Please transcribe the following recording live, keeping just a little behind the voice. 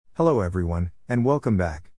Hello everyone, and welcome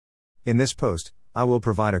back. In this post, I will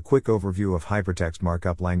provide a quick overview of Hypertext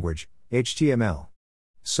Markup Language, HTML.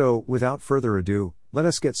 So, without further ado, let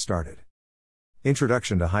us get started.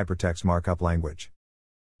 Introduction to Hypertext Markup Language.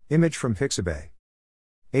 Image from Pixabay.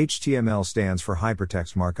 HTML stands for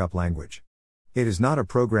Hypertext Markup Language. It is not a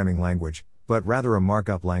programming language, but rather a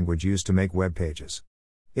markup language used to make web pages.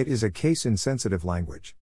 It is a case-insensitive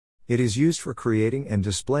language. It is used for creating and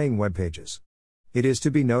displaying web pages. It is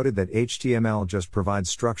to be noted that HTML just provides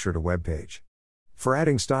structure to web page. For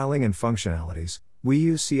adding styling and functionalities, we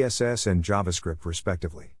use CSS and JavaScript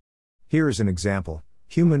respectively. Here is an example.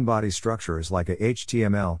 Human body structure is like a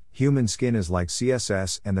HTML, human skin is like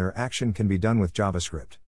CSS, and their action can be done with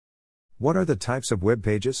JavaScript. What are the types of web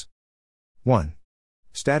pages? 1.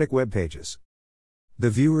 Static web pages. The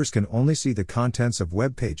viewers can only see the contents of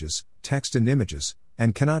web pages, text and images,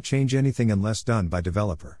 and cannot change anything unless done by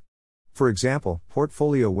developer. For example,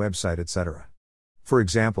 portfolio website, etc. For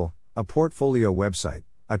example, a portfolio website,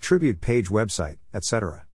 a tribute page website,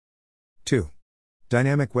 etc. 2.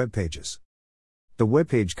 Dynamic web pages. The web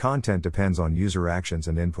page content depends on user actions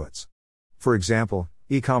and inputs. For example,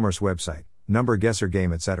 e-commerce website, number guesser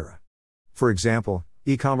game, etc. For example,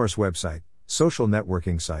 e-commerce website, social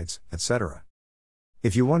networking sites, etc.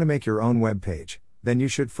 If you want to make your own web page, then you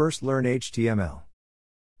should first learn HTML.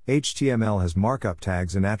 HTML has markup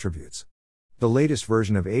tags and attributes. The latest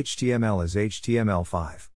version of HTML is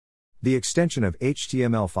HTML5. The extension of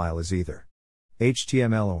HTML file is either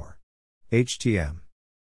HTML or HTM.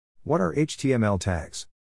 What are HTML tags?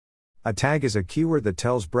 A tag is a keyword that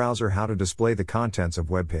tells browser how to display the contents of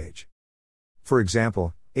web page. For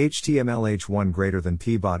example, HTML h1 greater than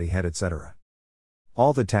p body head, etc.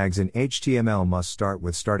 All the tags in HTML must start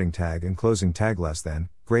with starting tag and closing tag less than,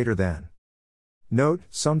 greater than. Note,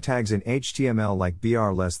 some tags in HTML like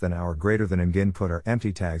br less than or greater than and input are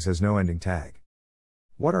empty tags has no ending tag.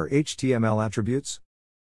 What are HTML attributes?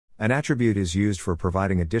 An attribute is used for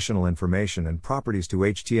providing additional information and properties to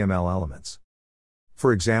HTML elements.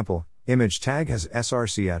 For example, image tag has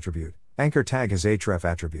src attribute, anchor tag has href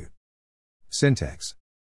attribute. Syntax.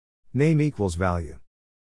 Name equals value.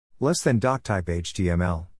 Less than doc type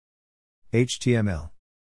HTML. HTML.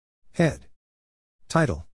 Head.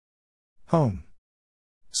 Title. Home.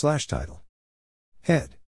 /title.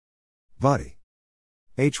 Head. Body.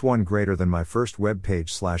 h1 greater than my first web page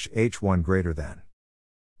 /h1 greater than.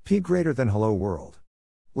 P greater than hello world.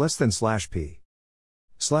 Less than /p.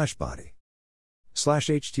 /body.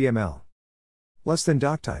 /HTML. Less than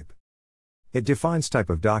doc type. It defines type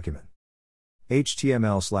of document.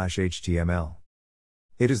 HTML/HTML.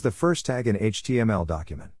 It is the first tag in HTML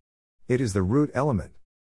document. It is the root element.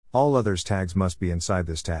 All others tags must be inside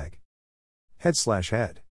this tag.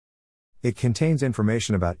 Head/head. It contains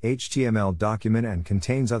information about HTML document and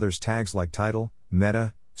contains others tags like title,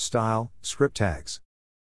 meta, style, script tags.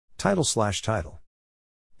 Title/title.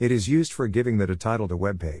 It is used for giving the title to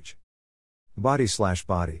web page.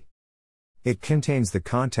 Body/body. It contains the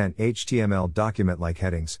content HTML document like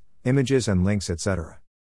headings, images and links, etc.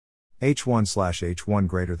 h1/h1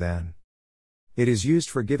 greater than. It is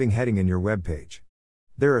used for giving heading in your web page.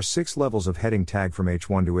 There are 6 levels of heading tag from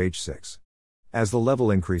h1 to h6. As the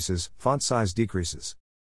level increases, font size decreases.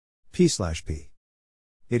 P/p.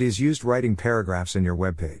 It is used writing paragraphs in your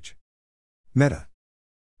web page. Meta.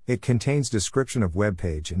 It contains description of web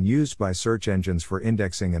page and used by search engines for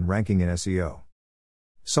indexing and ranking in SEO.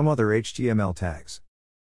 Some other HTML tags.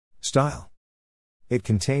 Style. It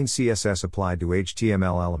contains CSS applied to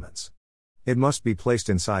HTML elements. It must be placed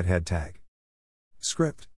inside head tag.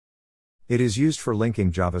 Script. It is used for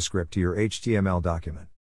linking JavaScript to your HTML document.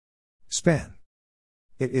 Span.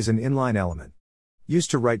 It is an inline element.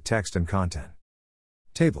 Used to write text and content.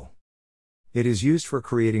 Table. It is used for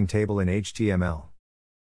creating table in HTML.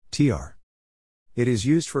 TR. It is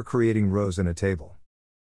used for creating rows in a table.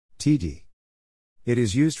 TD. It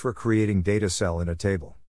is used for creating data cell in a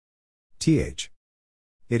table. TH.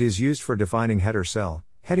 It is used for defining header cell,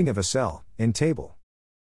 heading of a cell, in table.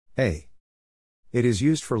 A. It is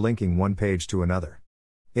used for linking one page to another.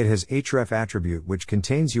 It has href attribute which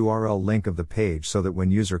contains URL link of the page so that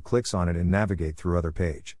when user clicks on it and navigate through other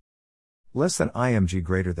page. Less than img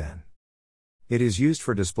greater than. It is used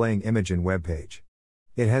for displaying image in web page.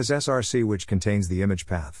 It has src which contains the image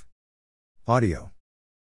path. Audio.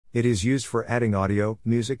 It is used for adding audio,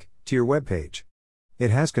 music, to your web page.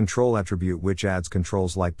 It has control attribute which adds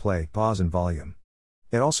controls like play, pause and volume.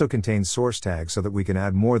 It also contains source tag so that we can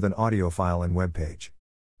add more than audio file in web page.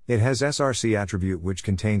 It has src attribute which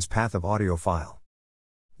contains path of audio file.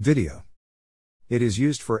 Video. It is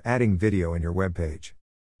used for adding video in your web page.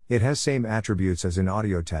 It has same attributes as in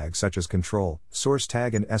audio tags such as control, source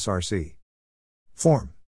tag and src.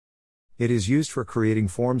 Form. It is used for creating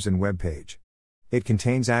forms in web page. It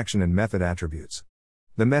contains action and method attributes.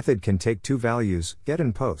 The method can take two values, get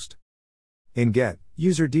and post. In get,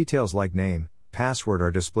 user details like name, password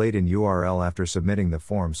are displayed in URL after submitting the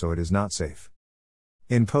form, so it is not safe.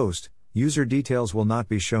 In post, user details will not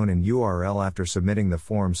be shown in URL after submitting the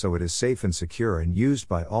form, so it is safe and secure and used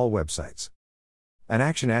by all websites. An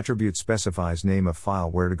action attribute specifies name of file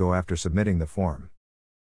where to go after submitting the form.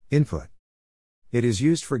 Input. It is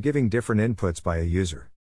used for giving different inputs by a user.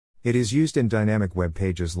 It is used in dynamic web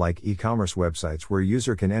pages like e-commerce websites where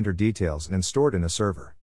user can enter details and store it in a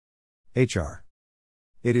server. HR.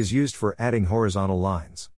 It is used for adding horizontal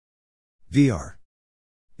lines. VR.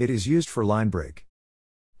 It is used for line break.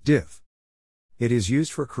 Div. It is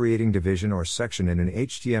used for creating division or section in an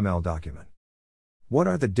HTML document. What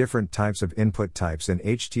are the different types of input types in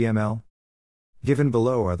HTML? Given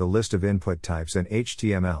below are the list of input types in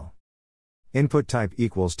HTML. Input type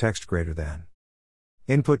equals text greater than.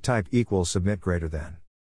 Input type equals submit greater than.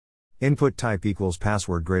 Input type equals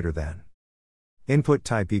password greater than. Input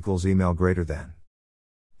type equals email greater than.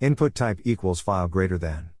 Input type equals file greater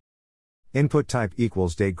than. Input type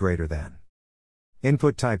equals date greater than.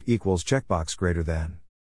 Input type equals checkbox greater than.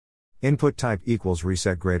 Input type equals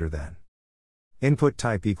reset greater than. Input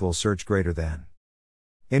type equals search greater than.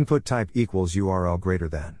 Input type equals URL greater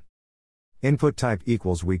than. Input type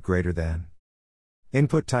equals week greater than.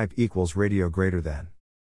 Input type equals radio greater than.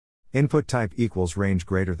 Input type equals range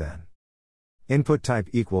greater than. Input type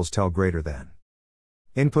equals tell greater than.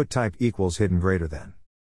 Input type equals hidden greater than.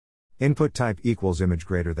 Input type equals image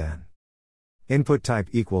greater than. Input type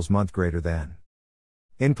equals month greater than.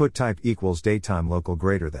 Input type equals datetime local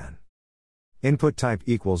greater than. Input type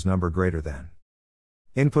equals number greater than.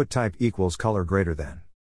 Input type equals color greater than.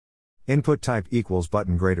 Input type equals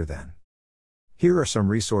button greater than. Here are some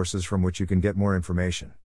resources from which you can get more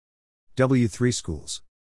information. W3 Schools.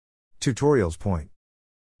 Tutorials Point.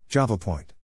 Java Point.